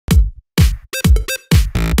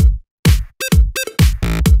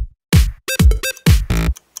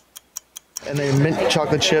and a mint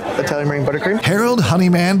chocolate chip Italian meringue buttercream. Harold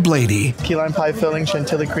Honeyman Blady Key lime pie filling,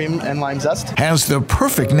 chantilly cream, and lime zest. has the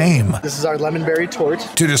perfect name This is our lemon berry tort.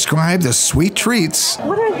 to describe the sweet treats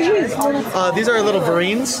What are these? These are little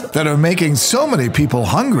verines. that are making so many people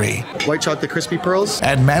hungry White chocolate crispy pearls.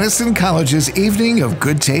 at Madison College's Evening of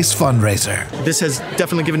Good Taste fundraiser. This has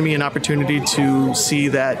definitely given me an opportunity to see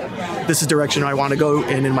that this is the direction I want to go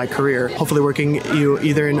in my career. Hopefully working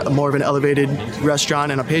either in more of an elevated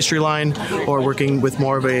restaurant and a pastry line, or working with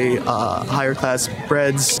more of a higher class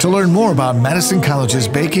breads. To learn more about Madison College's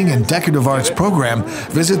Baking and Decorative Arts program,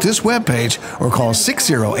 visit this webpage or call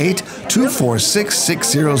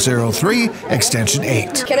 608-246-6003, extension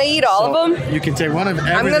 8. Can I eat all of them? You can take one of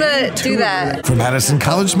everything. I'm gonna do that. For Madison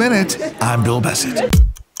College Minute, I'm Bill Bessett.